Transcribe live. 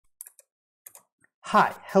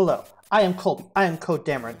Hi, hello, I am Colby, I am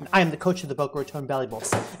CoDameron, and I am the coach of the Boca Raton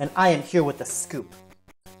Bellibolts, and I am here with the scoop.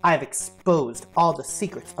 I have exposed all the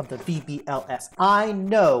secrets of the VBL-S. I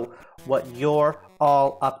know what you're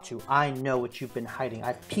all up to. I know what you've been hiding.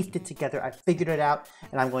 I've pieced it together, I've figured it out,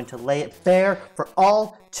 and I'm going to lay it bare for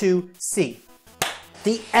all to see.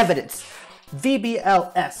 The evidence.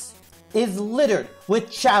 VBL-S is littered with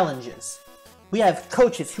challenges. We have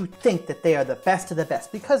coaches who think that they are the best of the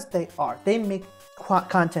best because they are. They make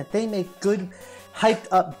content, they make good, hyped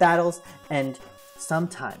up battles, and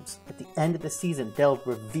sometimes at the end of the season, they'll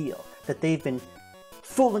reveal that they've been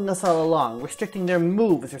fooling us all along, restricting their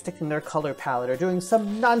moves, restricting their color palette, or doing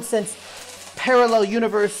some nonsense parallel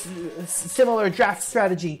universe, similar draft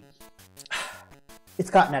strategy.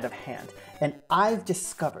 It's gotten out of hand. And I've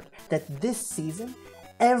discovered that this season,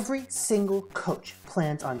 every single coach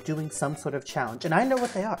plans on doing some sort of challenge, and I know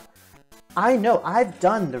what they are. I know, I've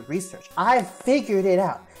done the research, I've figured it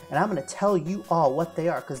out, and I'm going to tell you all what they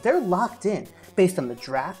are, because they're locked in based on the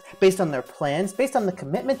draft, based on their plans, based on the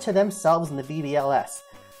commitment to themselves in the VBL-S.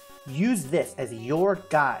 Use this as your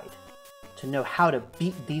guide to know how to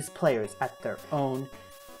beat these players at their own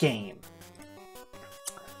game.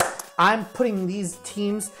 I'm putting these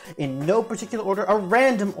teams in no particular order, a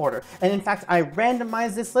random order. And in fact, I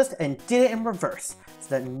randomized this list and did it in reverse so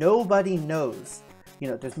that nobody knows. You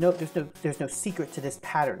know, there's no secret to this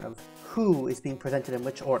pattern of who is being presented in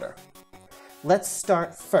which order. Let's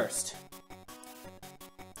start first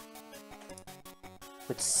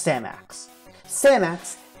with Samax.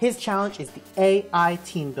 Samax, his challenge is the AI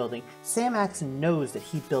team building. Samax knows that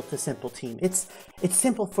he built a simple team. It's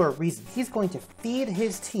simple for a reason. He's going to feed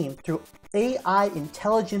his team through AI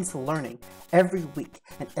intelligence learning every week,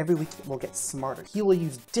 and every week it will get smarter. He will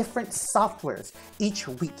use different softwares each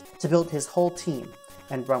week to build his whole team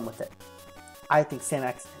and run with it. I think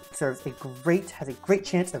Samax has a great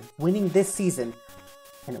chance of winning this season,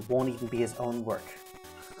 and it won't even be his own work.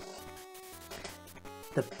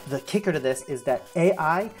 The kicker to this is that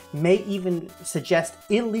AI may even suggest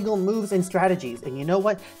illegal moves and strategies, and you know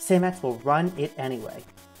what? Samax will run it anyway.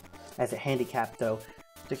 As a handicap though,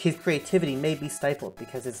 his creativity may be stifled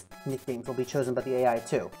because his nicknames will be chosen by the AI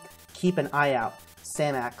too. Keep an eye out.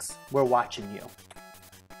 Samax, we're watching you.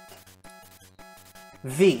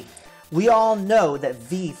 V. We all know that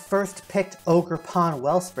V first picked Ogre Pond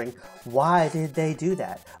Wellspring. Why did they do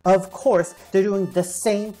that? Of course, they're doing the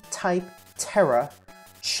same type Terra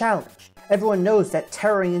challenge. Everyone knows that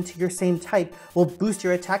terroring into your same type will boost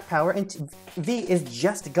your attack power, and V is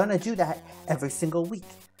just gonna do that every single week.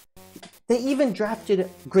 They even drafted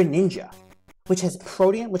Greninja, which has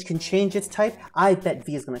Protean, which can change its type. I bet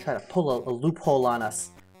V is gonna try to pull a loophole on us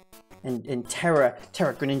and terror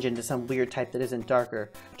Greninja into some weird type that isn't darker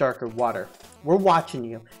water. We're watching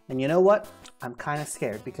you, and you know what? I'm kind of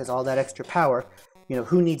scared because all that extra power, you know,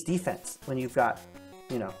 who needs defense when you've got,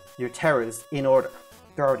 you know, your terrors in order?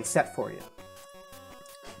 They're already set for you.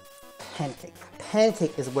 Pancake.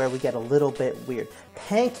 Pancake is where we get a little bit weird.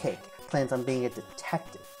 Pancake plans on being a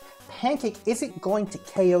detective. Pancake isn't going to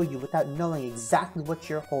KO you without knowing exactly what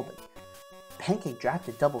you're holding. Pancake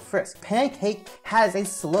drafted Double Frisk. Pancake has a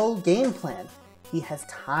slow game plan. He has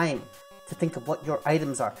time to think of what your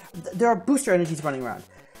items are. There are booster energies running around.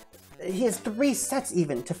 He has 3 sets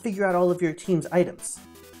even to figure out all of your team's items.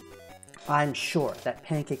 I'm sure that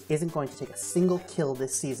Pancake isn't going to take a single kill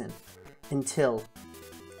this season until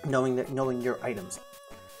knowing your items.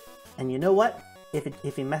 And you know what?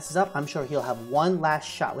 If he messes up, I'm sure he'll have one last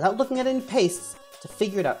shot without looking at any pastes to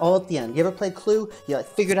figure it out all at the end. You ever played Clue? You like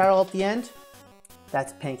figured it out all at the end?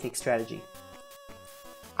 That's Pancake's strategy.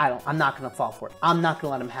 I'm not gonna fall for it. I'm not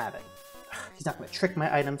gonna let him have it. He's not gonna trick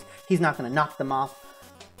my items. He's not gonna knock them off.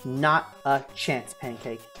 Not a chance,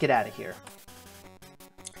 Pancake. Get out of here.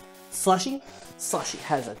 Slushy? Slushy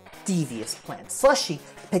has a devious plan. Slushy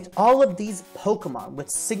picked all of these Pokemon with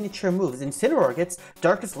signature moves. Incineroar gets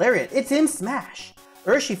Darkest Lariat. It's in Smash.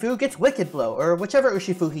 Urshifu gets Wicked Blow, or whichever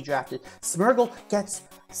Urshifu he drafted. Smeargle gets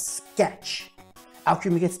Sketch.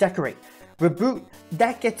 Alcremie gets Decorate. Reboot,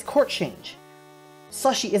 that gets Court Change.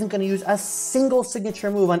 Slushy isn't going to use a single signature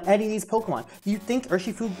move on any of these Pokemon. You think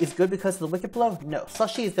Urshifu is good because of the Wicked Blow? No,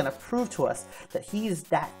 Slushy is going to prove to us that he's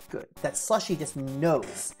that good. That Slushy just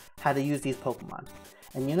knows how to use these Pokemon.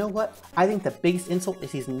 And you know what? I think the biggest insult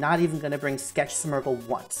is he's not even going to bring Sketch Smeargle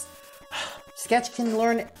once. Sketch can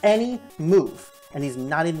learn any move, and he's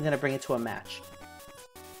not even going to bring it to a match.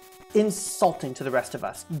 Insulting to the rest of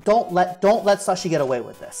us. Don't let Slushy get away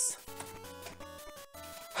with this.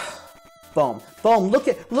 Boom. Boom. Look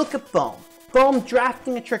at Boom. Boom,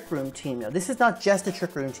 drafting a Trick Room team. Now, this is not just a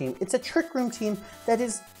Trick Room team. It's a Trick Room team that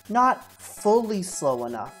is not fully slow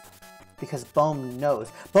enough. Because Bohm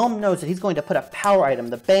knows. Bohm knows that he's going to put a power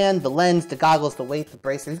item, the band, the lens, the goggles, the weight, the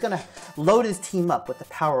bracer. He's going to load his team up with the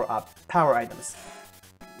power items.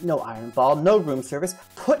 No Iron Ball, no room service.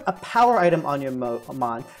 Put a power item on your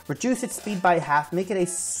Mon. Reduce its speed by half. Make it a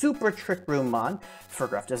super Trick Room Mon.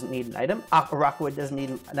 Fergruff doesn't need an item. Rockwood doesn't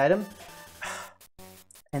need an item.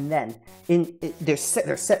 And then, there's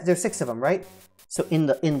 6 of them, right? So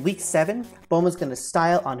in week 7, Bohm is going to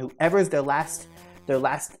style on whoever's their last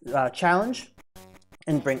challenge,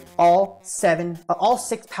 and bring all 6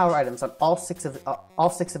 power items on all six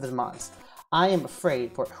of his mons. I am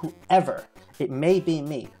afraid for whoever, it may be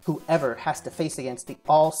me, whoever has to face against the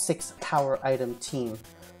all 6 power item team.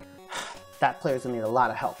 That player's gonna need a lot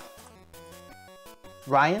of help.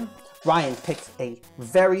 Ryan picked a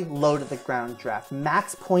very low to the ground draft.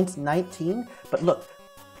 Max points 19, but look,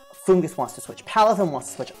 Fungus wants to switch, Paladin wants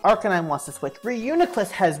to switch, Arcanine wants to switch,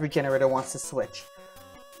 Reuniclus has Regenerator, wants to switch.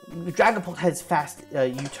 Dragapult has fast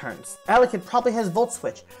U-turns. Alakid probably has Volt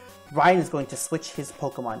Switch. Ryan is going to switch his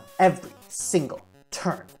Pokemon every single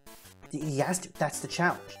turn. He has to. That's the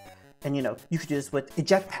challenge. And you know, you could do this with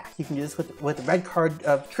Eject Pack. You can do this with red card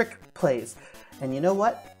trick plays. And you know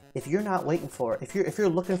what? If you're not waiting for it, if you're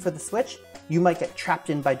looking for the switch, you might get trapped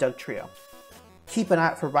in by Doug Trio. Keep an eye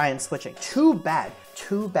out for Ryan switching. Too bad.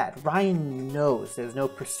 Ryan knows there's no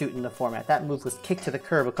pursuit in the format. That move was kicked to the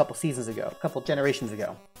curb a couple generations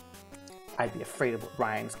ago. I'd be afraid of what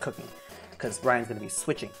Ryan's cooking, because Ryan's going to be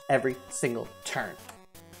switching every single turn.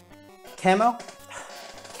 Camo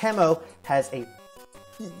has a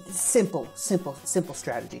simple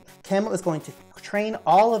strategy. Camo is going to train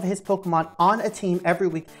all of his Pokemon on a team every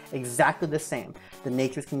week exactly the same. The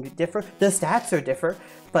natures can differ, the stats are different,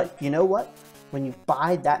 but you know what? When you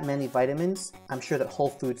buy that many vitamins, I'm sure that Whole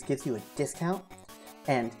Foods gives you a discount,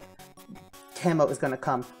 and Camo is going to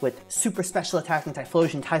come with super special attacking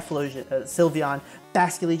Typhlosion, Sylveon,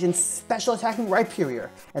 Basculegion, special attacking Rhyperior,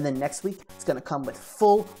 and then next week it's going to come with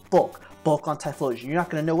full bulk on Typhlosion. You're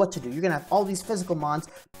not going to know what to do. You're going to have all these physical mons,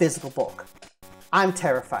 physical bulk. I'm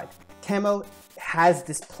terrified. Camo has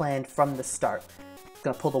this planned from the start. It's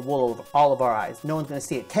going to pull the wool over all of our eyes. No one's going to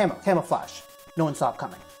see it. Camouflage. No one saw it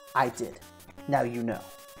coming. I did. Now you know.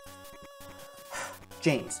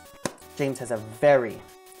 James has a very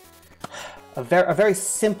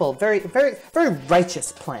simple, very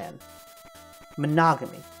righteous plan.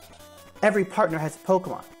 Monogamy. Every partner has a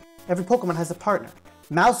Pokemon. Every Pokemon has a partner.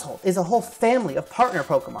 Mousehold is a whole family of partner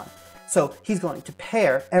Pokemon. So he's going to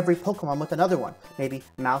pair every Pokemon with another one. Maybe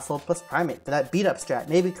Mousehold plus Primate for that beat-up strat.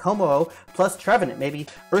 Maybe Como plus Trevenant. Maybe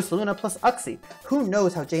Ursaluna plus Uxie. Who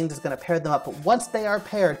knows how James is going to pair them up, but once they are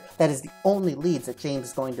paired, that is the only leads that James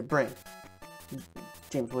is going to bring.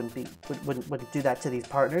 James wouldn't do that to these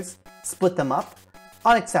partners. Split them up.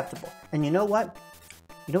 Unacceptable. And you know what?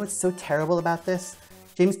 You know what's so terrible about this?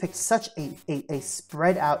 James picked such a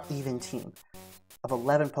spread out even team of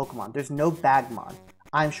 11 Pokemon. There's no Bagmon.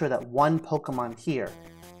 I'm sure that one Pokemon here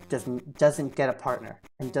doesn't get a partner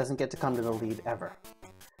and doesn't get to come to the lead ever.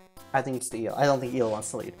 I think it's the Eel. I don't think Eel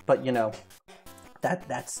wants to lead, but you know,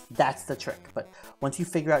 that's the trick. But once you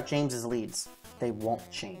figure out James's leads, they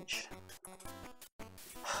won't change.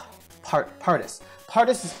 Partis.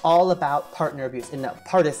 Partis is all about partner abuse. And no,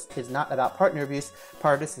 Partis is not about partner abuse.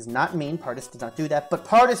 Partis is not mean. Partis does not do that. But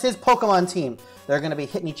Partis' Pokemon team, they're going to be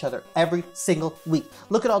hitting each other every single week.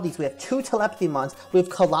 Look at all these. We have 2 Telepathy Mons. We have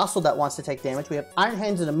Colossal that wants to take damage. We have Iron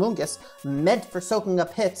Hands and Amoonguss meant for soaking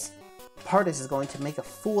up hits. Partis is going to make a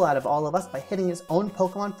fool out of all of us by hitting his own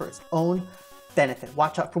Pokemon for his own benefit.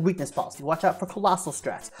 Watch out for weakness policy. Watch out for Colossal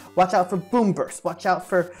strats. Watch out for Boom Burst. Watch out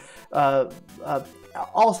for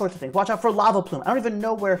all sorts of things. Watch out for Lava Plume. I don't even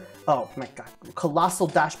know where... Oh my god. Colossal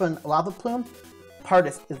Dashman Lava Plume.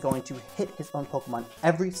 Partis is going to hit his own Pokemon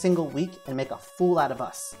every single week and make a fool out of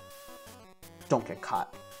us. Don't get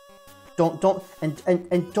caught. Don't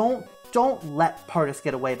let Partis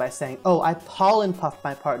get away by saying, oh, I pollen puffed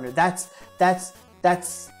my partner. That's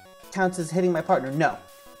counts as hitting my partner. No.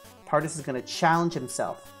 Partis is going to challenge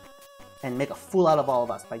himself and make a fool out of all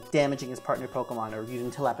of us by damaging his partner Pokemon or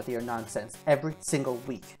using telepathy or nonsense every single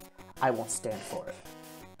week. I won't stand for it.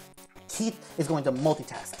 Keith is going to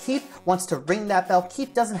multitask. Keith wants to ring that bell.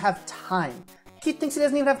 Keith doesn't have time. Keith thinks he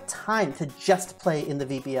doesn't even have time to just play in the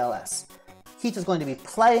VBL-S. Keith is going to be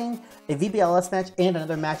playing a VBL-S match and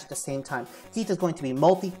another match at the same time. Keith is going to be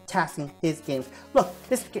multitasking his games. Look,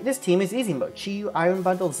 this team is easy mode. Chi-Yu, Iron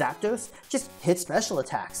Bundle, Zapdos, just hit special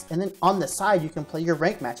attacks. And then on the side, you can play your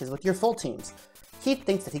rank matches with your full teams. Keith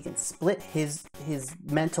thinks that he can split his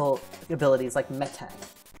mental abilities like Metang.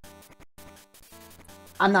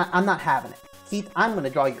 I'm not having it. Keith, I'm going to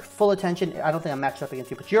draw your full attention. I don't think I'm matched up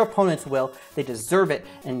against you, but your opponents will. They deserve it,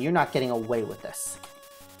 and you're not getting away with this.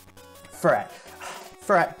 Ferret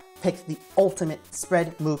picks the ultimate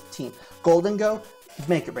spread move team. Golden Go,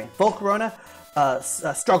 Make Your Brain. Volcarona,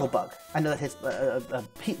 Struggle Bug. I know that his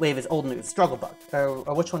Heat Wave is old news. Struggle Bug.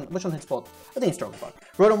 Or which one hits both? I think it's Struggle Bug.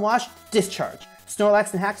 Rotom Wash, Discharge.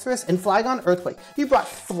 Snorlax and Haxorus, and Flygon, Earthquake. You brought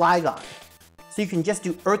Flygon, so you can just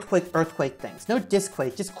do Earthquake things. No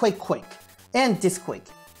Disquake, just Quake. And Disquake.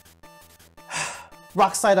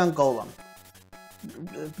 Rock Slide on Golem.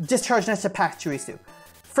 Discharge next to Pachirisu.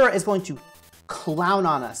 Fur is going to clown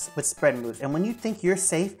on us with spread moves. And when you think you're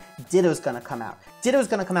safe, Ditto's going to come out. Ditto's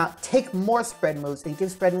going to come out, take more spread moves, and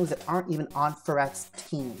give spread moves that aren't even on Ferret's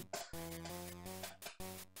team.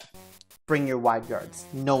 Bring your wide guards.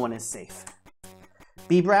 No one is safe.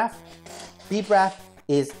 Beebraff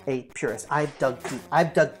is a purist. I've dug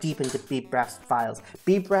deep into Beebraff's files.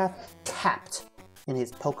 Beebraff capped in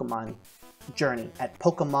his Pokemon journey at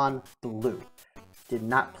Pokemon Blue. Did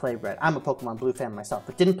not play Red. I'm a Pokemon Blue fan myself,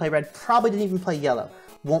 but didn't play Red, probably didn't even play Yellow.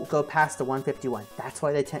 Won't go past the 151. That's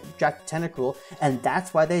why they drafted Tentacruel, and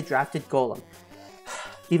that's why they drafted Golem.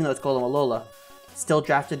 Even though it's Golem Alola, still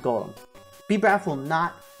drafted Golem. Beebraff will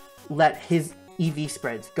not let his EV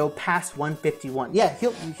spreads go past 151. Yeah,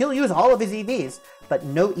 he'll use all of his EVs, but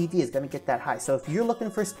no EV is going to get that high. So if you're looking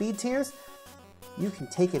for speed tiers, you can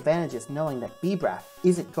take advantages knowing that Beebraff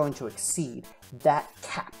isn't going to exceed that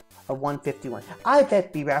cap of 151. I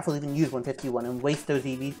bet Beebraff will even use 151 and waste those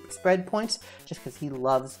EV spread points just because he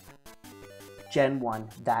loves Gen 1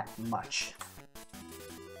 that much.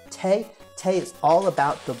 Tay is all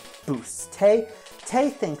about the boosts. Tay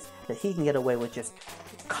thinks that he can get away with just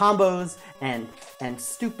combos and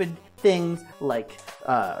stupid things like,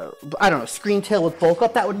 I don't know, Screen Tail with Bulk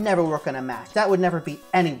Up. That would never work in a match. That would never beat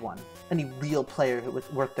anyone, any real player who would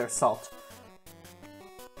worth their salt.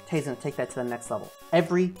 Tay's going to take that to the next level.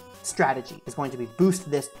 Every strategy is going to be boost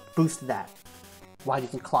this, boost that. Why do you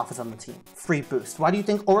think Cloth is on the team? Free boost. Why do you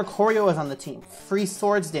think Oricorio is on the team? Free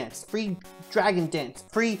Swords Dance, free Dragon Dance,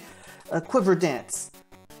 free Quiver Dance.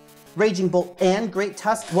 Raging Bolt and Great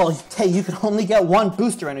Tusk? Well, Tay, you can only get one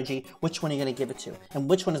booster energy. Which one are you going to give it to? And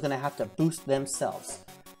which one is going to have to boost themselves?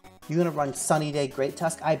 You're going to run Sunny Day Great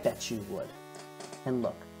Tusk? I bet you would. And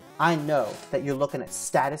look, I know that you're looking at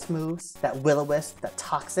status moves, that Will-O-Wisp, that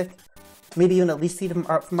Toxic, maybe even at least see them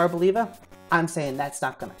from Arboliva. I'm saying that's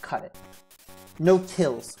not going to cut it. No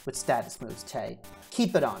kills with status moves, Tay.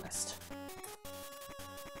 Keep it honest.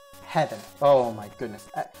 Heaven. Oh my goodness.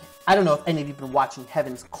 I don't know if any of you have been watching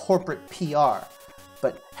Heaven's corporate PR,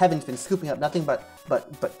 but Heaven's been scooping up nothing but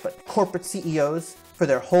corporate CEOs for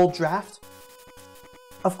their whole draft.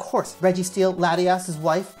 Of course, Registeel, Latias's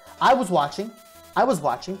wife. I was watching.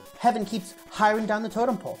 Heaven keeps hiring down the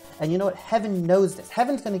totem pole. And you know what? Heaven knows this.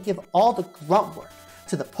 Heaven's going to give all the grunt work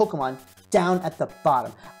to the Pokemon down at the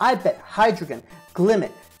bottom. I bet Hydreigon,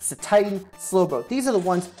 Glimmet, Titan, Slowbro. These are the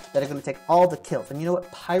ones that are going to take all the kills. And you know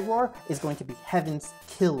what? Pyroar is going to be Heaven's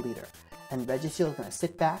kill leader. And Registeel is going to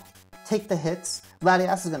sit back, take the hits.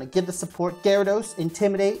 Latias is going to give the support. Gyarados,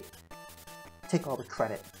 Intimidate, take all the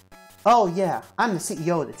credit. Oh yeah, I'm the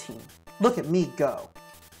CEO of the team. Look at me go.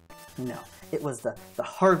 No, it was the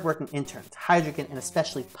hard-working interns, Hydreigon and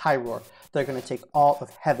especially Pyroar, that are going to take all of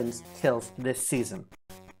Heaven's kills this season.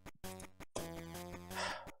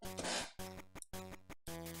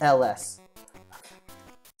 LS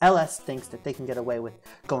thinks that they can get away with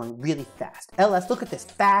going really fast. LS, look at this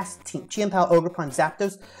fast team. Chien-Pao, Ogerpon,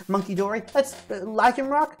 Zapdos, Munkidori, that's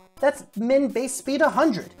Lycanroc, that's min base speed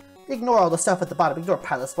 100. Ignore all the stuff at the bottom, ignore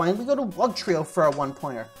Piloswine, we go to Wugtrio for a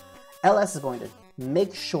one-pointer. LS is going to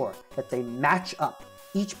make sure that they match up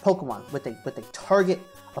each Pokemon with a target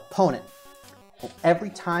opponent. And every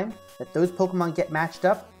time that those Pokemon get matched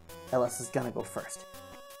up, LS is going to go first.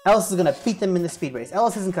 LS is going to beat them in the speed race.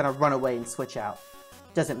 LS isn't going to run away and switch out.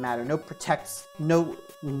 Doesn't matter. No protects, no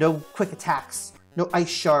quick attacks, no ice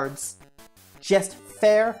shards. Just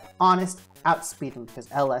fair, honest outspeeding because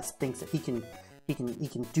LS thinks that he can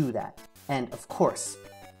do that. And of course,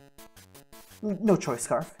 no Choice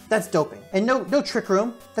Scarf. That's doping. And no Trick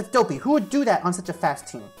Room. That's dopey. Who would do that on such a fast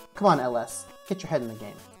team? Come on, LS. Get your head in the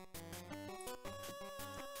game.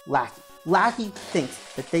 Lackey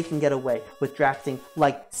thinks that they can get away with drafting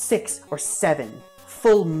like 6 or 7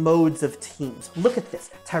 full modes of teams. Look at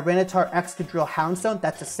this. Tyranitar, Excadrill, Houndstone,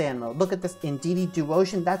 that's a Sand mode. Look at this Indeedee,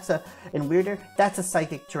 Duocean, and Weirder, that's a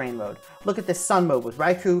Psychic Terrain mode. Look at this Sun mode with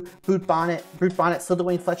Raikou, Brute Bonnet,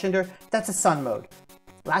 Slitherwing, Fletchinder, that's a Sun mode.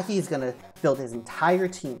 Lackey is going to build his entire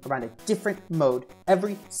team around a different mode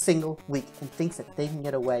every single week and thinks that they can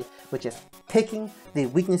get away with just picking the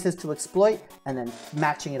weaknesses to exploit and then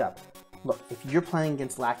matching it up. Look, if you're playing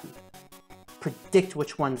against Lackey, predict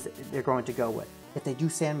which ones they're going to go with. If they do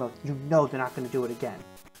sand mode, you know they're not going to do it again.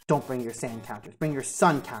 Don't bring your sand counters. Bring your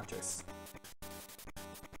sun counters.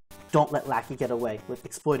 Don't let Lackey get away with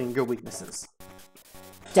exploiting your weaknesses.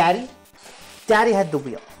 Daddy had the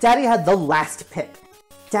wheel. Daddy had the last pick.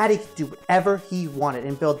 Daddy could do whatever he wanted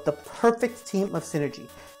and build the perfect team of synergy.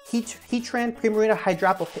 Heatran, Primarina,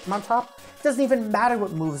 Hydropple, Hitmontop. It doesn't even matter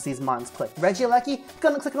what moves these mons click. Regieleki,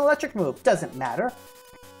 gonna click an electric move. Doesn't matter.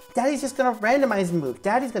 Daddy's just gonna randomize move.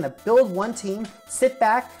 Daddy's gonna build one team, sit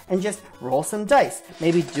back, and just roll some dice.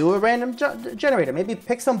 Maybe do a random generator. Maybe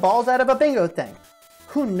pick some balls out of a bingo thing.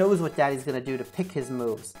 Who knows what Daddy's gonna do to pick his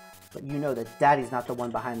moves? But you know that Daddy's not the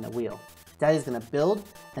one behind the wheel. Daddy's gonna build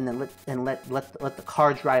and then let the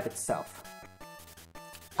car drive itself.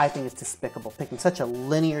 I think it's despicable picking such a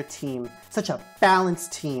linear team, such a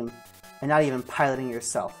balanced team, and not even piloting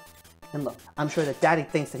yourself. And look, I'm sure that Daddy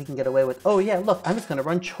thinks that he can get away with, oh yeah, look, I'm just gonna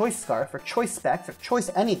run Choice Scarf or Choice Specs or Choice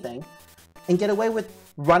anything and get away with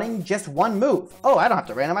running just one move. Oh, I don't have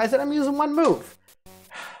to randomize it, I'm using one move.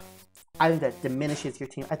 I think that diminishes your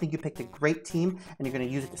team. I think you picked a great team and you're gonna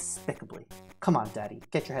use it despicably. Come on, Daddy,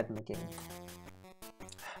 get your head in the game.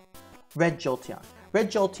 Red Jolteon.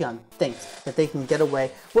 Red Jolteon thinks that they can get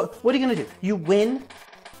away. What are you gonna do? You win?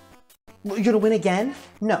 You're gonna win again?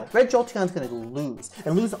 No, Red Jolteon's gonna lose,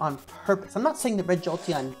 and lose on purpose. I'm not saying that Red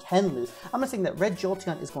Jolteon can lose. I'm not saying that Red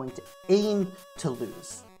Jolteon is going to aim to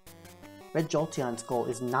lose. Red Jolteon's goal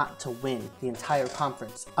is not to win the entire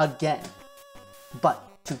conference again, but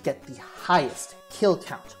to get the highest kill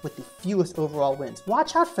count with the fewest overall wins.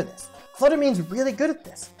 Watch out for this. Fluttermane's really good at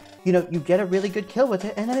this. You know, you get a really good kill with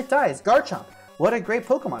it, and then it dies. Garchomp, what a great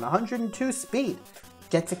Pokemon, 102 speed.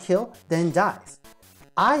 Gets a kill, then dies.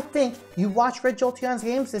 I think you watch Red Jolteon's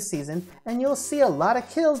games this season, and you'll see a lot of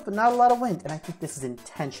kills, but not a lot of wins, and I think this is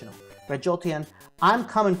intentional. Red Jolteon, I'm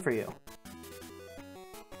coming for you.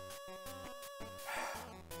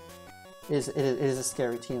 It is a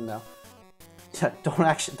scary team, though.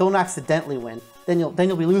 Don't accidentally win. Then you'll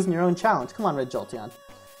be losing your own challenge. Come on, Red Jolteon.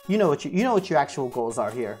 You know what your actual goals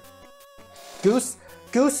are here.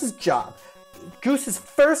 Goose's job. Goose's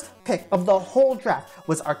first pick of the whole draft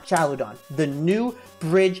was Archaludon, the new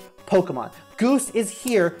bridge Pokemon. Goose is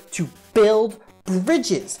here to build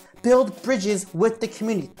bridges. Build bridges with the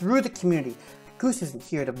community, through the community. Goose isn't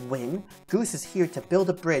here to win. Goose is here to build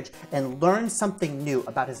a bridge and learn something new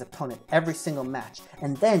about his opponent every single match.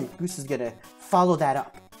 And then Goose is gonna follow that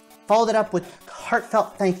up. Follow that up with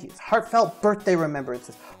heartfelt thank yous, heartfelt birthday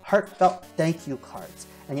remembrances, heartfelt thank you cards.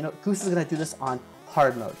 And you know, Goose is gonna do this on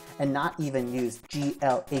hard mode and not even use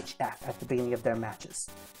GLHF at the beginning of their matches.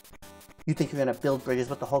 You think you're gonna build bridges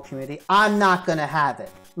with the whole community? I'm not gonna have it.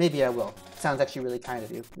 Maybe I will. Sounds actually really kind of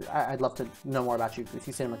you. I'd love to know more about you, Goose.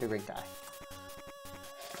 You seem like a great guy.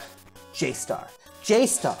 J-Star.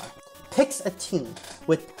 J-Star picks a team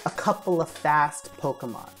with a couple of fast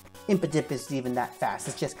Pokemon. Impidip isn't even that fast,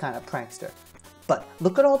 it's just kind of prankster. But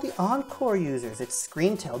look at all the Encore users. It's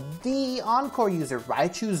Screamtail, the Encore user,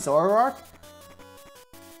 Raichu, Zoroark.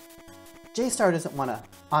 J-Star doesn't want to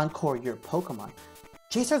Encore your Pokemon.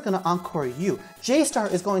 J-Star's going to Encore you. J-Star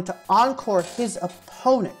is going to Encore his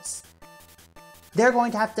opponents. They're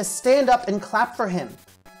going to have to stand up and clap for him.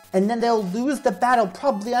 And then they'll lose the battle,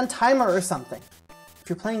 probably on timer or something. If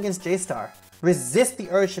you're playing against J-Star, resist the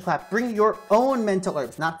urge to clap. Bring your own mental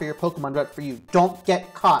herbs, not for your Pokemon, but for you. Don't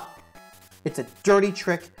get caught. It's a dirty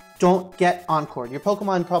trick. Don't get encored. Your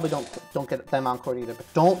Pokemon probably don't get them encored either,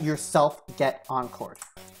 but don't yourself get encored.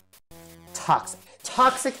 Toxic.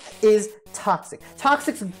 Toxic is toxic.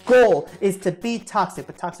 Toxic's goal is to be toxic,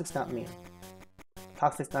 but Toxic's not mean.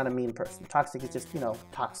 Toxic's not a mean person. Toxic is just, you know,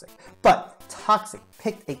 toxic. But Toxic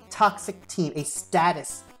picked a toxic team, a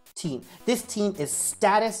status team. This team is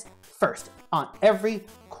status first on every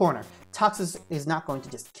corner. Toxic is not going to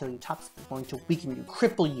just kill you. Toxic is going to weaken you,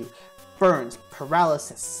 cripple you, burns,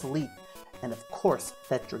 paralysis, sleep, and of course,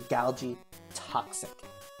 that Dragalge Toxic.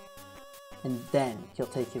 And then he'll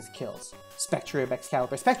take his kills. Spectre of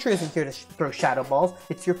Excalibur. Spectre isn't here to throw Shadow Balls.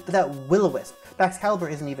 It's here for that Will-O-Wisp. Excalibur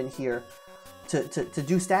isn't even here to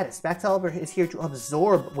do status. Excalibur is here to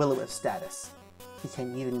absorb Will-O-Wisp status. He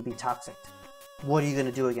can't even be toxic. What are you going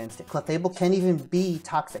to do against it? Clefable can't even be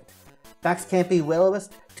toxic. Vax can't be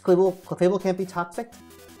Will-O-Wisp. Clefable can't be toxic.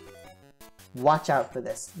 Watch out for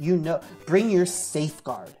this. You know, bring your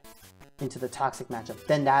Safeguard into the toxic matchup.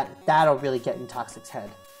 Then that'll really get in Toxic's head.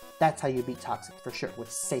 That's how you beat Toxic for sure,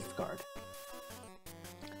 with Safeguard.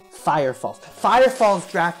 Firefalls. Firefalls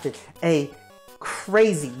drafted a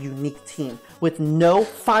crazy unique team with no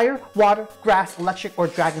fire, water, grass, electric, or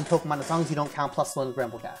dragon Pokemon as long as you don't count plus one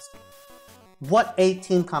Gramblegast. What a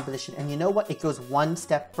team composition. And you know what? It goes one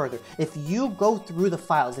step further. If you go through the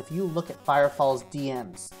files, if you look at Firefall's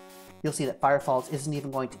DMs, you'll see that Firefalls isn't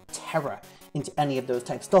even going to Terra into any of those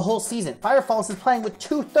types. The whole season, Firefalls is playing with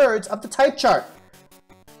 2/3 of the type chart.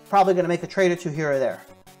 Probably going to make a trade or two here or there.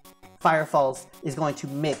 Firefalls is going to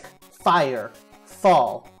make Fire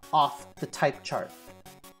fall off the type chart.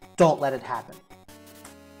 Don't let it happen.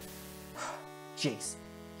 Jace.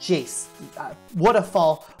 What a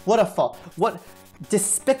fall. What a fall. What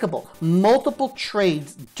despicable. Multiple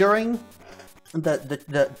trades during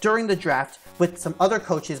the draft with some other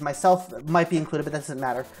coaches, myself might be included, but that doesn't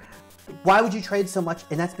matter. Why would you trade so much?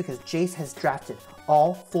 And that's because Jace has drafted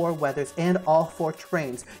all 4 weathers and all 4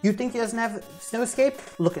 terrains. You think he doesn't have Snow Escape?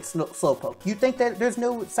 Look at Slowpoke. You think that there's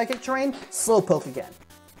no Psychic terrain? Slowpoke again.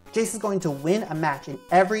 Jace is going to win a match in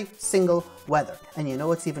every single weather. And you know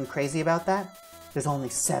what's even crazy about that? There's only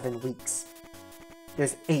 7 weeks.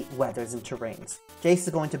 There's 8 weathers and terrains. Jace is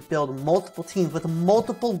going to build multiple teams with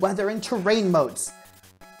multiple weather and terrain modes.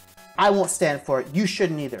 I won't stand for it. You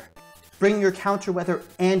shouldn't either. Bring your counter weather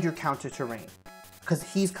and your counter terrain, because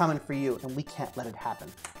he's coming for you and we can't let it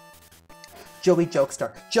happen. Joey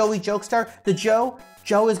Jokestar. Joey Jokestar, the Joe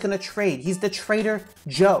is going to trade. He's the trader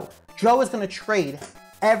Joe. Joe is going to trade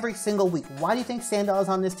every single week. Why do you think Sandal is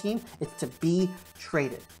on this team? It's to be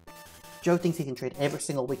traded. Joe thinks he can trade every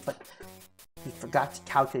single week, but he forgot to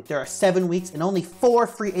calculate. There are 7 weeks and only 4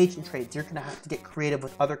 free agent trades. You're going to have to get creative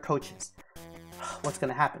with other coaches. What's going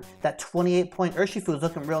to happen? That 28-point Urshifu is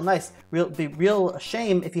looking real nice. Be real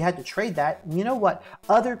shame if you had to trade that. And you know what?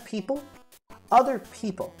 Other people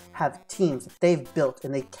have teams that they've built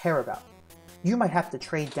and they care about. You might have to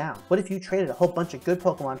trade down. What if you traded a whole bunch of good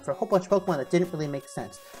Pokemon for a whole bunch of Pokemon that didn't really make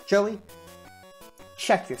sense? Joey,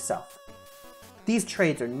 check yourself. These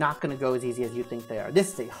trades are not going to go as easy as you think they are.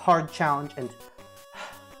 This is a hard challenge, and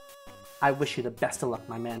I wish you the best of luck,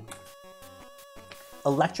 my man.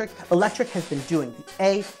 Electric has been doing the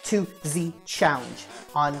A to Z challenge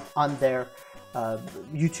on their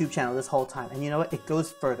YouTube channel this whole time. And you know what? It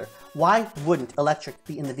goes further. Why wouldn't Electric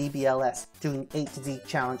be in the VBL-S doing A to Z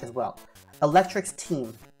challenge as well? Electric's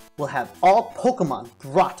team will have all Pokemon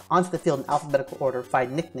brought onto the field in alphabetical order by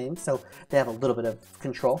nickname, so they have a little bit of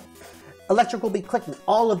control. Electric will be clicking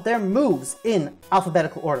all of their moves in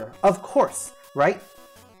alphabetical order, of course, right?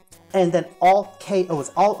 And then all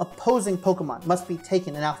KOs, all opposing Pokemon must be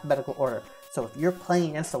taken in alphabetical order. So if you're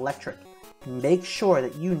playing against Electric, make sure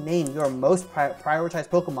that you name your most prioritized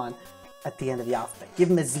Pokemon at the end of the alphabet. Give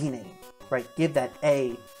them a Z name, right? Give that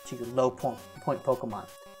A to your low point Pokemon.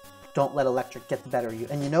 Don't let Electric get the better of you.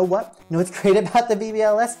 And you know what? You know what's great about the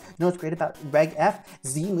VBL-S? You know what's great about Reg F?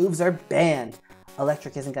 Z moves are banned.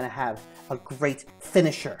 Electric isn't going to have a great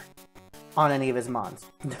finisher on any of his mons.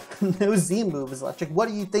 No Z moves, Electric. What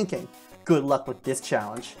are you thinking? Good luck with this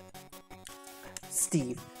challenge.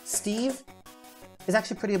 Steve. Steve is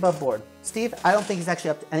actually pretty above board. Steve, I don't think he's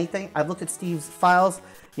actually up to anything. I've looked at Steve's files,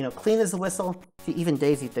 you know, clean as a whistle. Even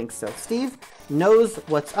Daisy thinks so. Steve knows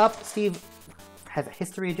what's up. Steve has a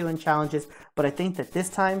history of doing challenges, but I think that this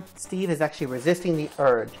time, Steve is actually resisting the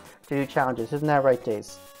urge to do challenges. Isn't that right,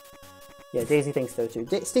 Daisy? Yeah, Daisy thinks so too.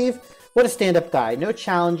 Steve, what a stand-up guy. No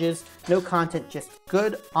challenges, no content, just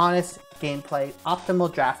good, honest gameplay,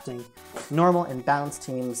 optimal drafting, normal and balanced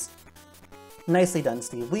teams. Nicely done,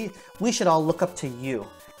 Steve. We should all look up to you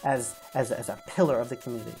as a pillar of the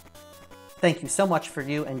community. Thank you so much for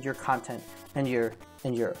you and your content and your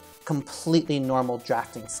completely normal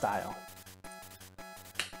drafting style.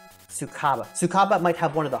 Sukaba. Sukaba might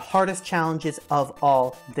have one of the hardest challenges of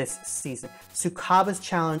all this season. Sukaba's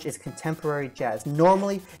challenge is contemporary jazz.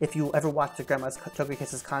 Normally, if you ever watch the Grandma's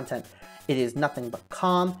Togekiss's content, it is nothing but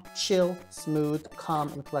calm, chill, smooth,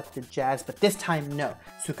 calm, and collected jazz. But this time, no.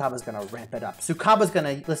 Sukaba's gonna ramp it up. Sukaba's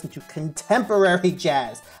gonna listen to contemporary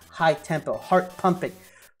jazz, high tempo, heart pumping.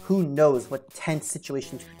 Who knows what tense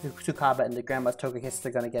situations Sukaba and the Grandma's Togekisses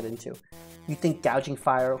are gonna get into. You think gouging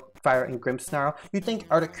fire and Grimmsnarl? You think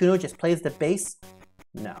Articuno just plays the bass?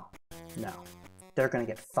 No. They're gonna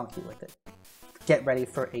get funky with it. Get ready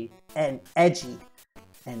for an edgy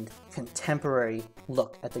and contemporary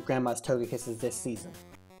look at the Grandma's Togekisses this season.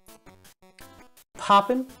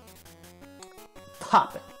 Poppin'.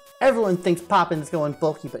 Everyone thinks Poppin's going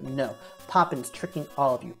bulky, but no. Poppin's tricking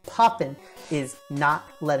all of you. Poppin is not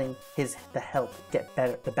letting the health get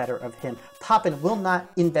the better of him. Poppin will not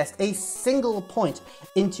invest a single point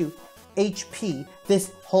into HP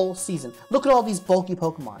this whole season. Look at all these bulky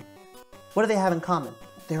Pokemon. What do they have in common?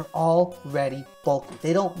 They're already bulky.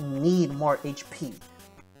 They don't need more HP.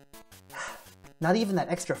 Not even that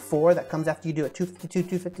extra 4 that comes after you do a 252,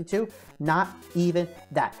 252. Not even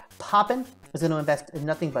that. Poppin is going to invest in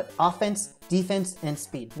nothing but offense, defense, and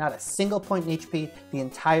speed. Not a single point in HP the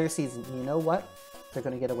entire season. And you know what? They're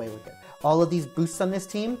going to get away with it. All of these boosts on this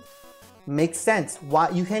team makes sense. Why?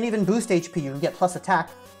 You can't even boost HP. You can get plus attack.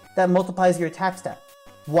 That multiplies your attack stat.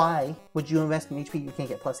 Why would you invest in HP? You can't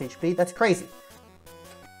get plus HP. That's crazy.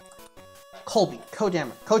 Colby,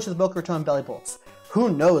 CoDameron, coach of the Boca Raton Bellibolts. Who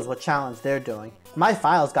knows what challenge they're doing? My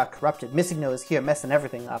files got corrupted. Missing No is here, messing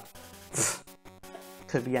everything up.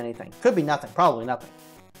 Could be anything. Could be nothing. Probably nothing.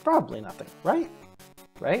 Probably nothing. Right?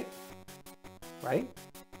 Right? Right?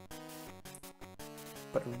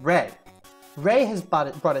 But Ray has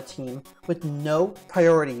brought a team with no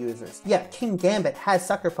priority users. Yeah, King Gambit has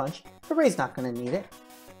Sucker Punch, but Ray's not going to need it.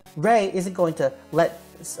 Ray isn't going to let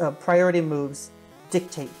priority moves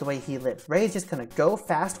dictate the way he lives. Ray is just going to go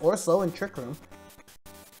fast or slow in Trick Room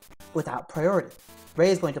without priority.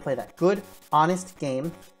 Ray is going to play that good, honest game.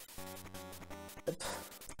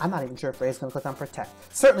 I'm not even sure if Ray is going to click on Protect.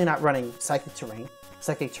 Certainly not running Psychic Terrain.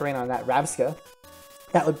 Psychic Terrain on that Rabska.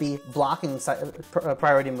 That would be blocking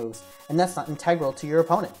priority moves, and that's not integral to your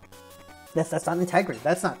opponent. That's not integrity.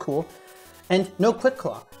 That's not cool. And no Quick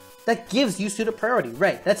Claw. That gives you suited priority.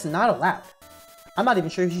 Ray, that's not allowed. I'm not even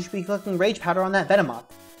sure if you should be clicking Rage Powder on that Venomoth.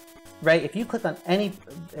 Right? If you click on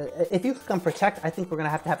if you click on Protect, I think we're gonna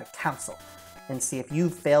have a council and see if you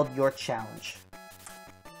failed your challenge.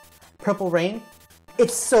 Purple Rain,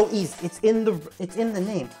 it's so easy. It's in the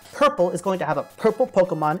name. Purple is going to have a purple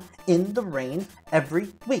Pokemon in the rain every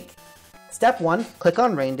week. Step 1, click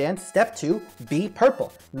on Rain Dance. Step 2, be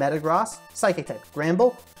purple. Metagross, Psychic type.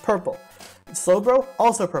 Gramble, purple. Slowbro,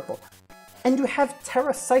 also purple. And you have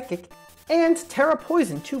Terra Psychic and Terra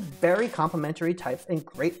Poison, 2 very complementary types and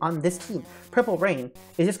great on this team. Purple Rain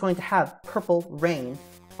is just going to have Purple Rain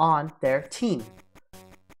on their team.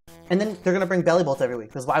 And then they're going to bring Bellibolt every week,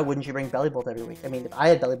 because why wouldn't you bring Bellibolt every week? I mean, if I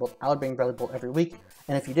had Bellibolt, I would bring Bellibolt every week,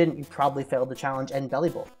 and if you didn't, you probably failed the challenge and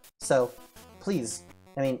Bellibolt. So, please,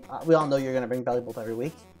 I mean, we all know you're going to bring Bellibolt every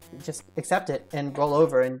week. Just accept it and roll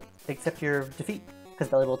over and accept your defeat, because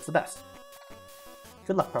Bellibolt's the best.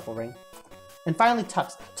 Good luck, Purple Rain. And finally,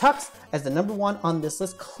 Tux. Tux, as the #1 on this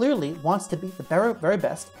list, clearly wants to be the very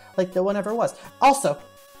best, like no one ever was. Also,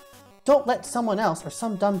 don't let someone else or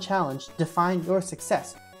some dumb challenge define your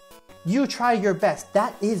success. You try your best.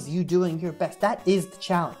 That is you doing your best. That is the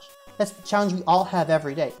challenge. That's the challenge we all have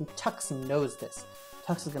every day. And Tux knows this.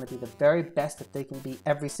 Tux is going to be the very best that they can be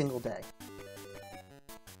every single day.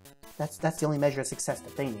 That's the only measure of success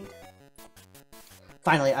that they need.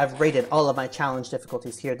 Finally, I've rated all of my challenge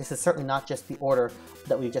difficulties here. This is certainly not just the order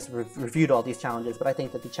that we just reviewed all these challenges, but I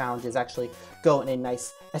think that the challenges actually go in a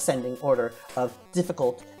nice ascending order of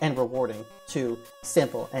difficult and rewarding to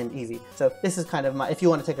simple and easy. So this is kind of my, if you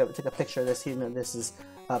want to take a picture of this, you know, this is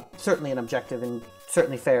certainly an objective and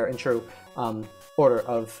certainly fair and true order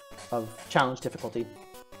of challenge difficulty.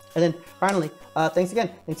 And then finally, thanks again.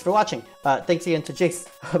 Thanks for watching. Thanks again to Jace,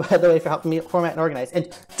 by the way, for helping me format and organize. And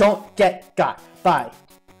don't get got by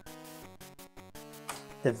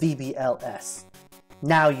the VBL-S.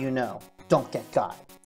 Now you know. Don't get got.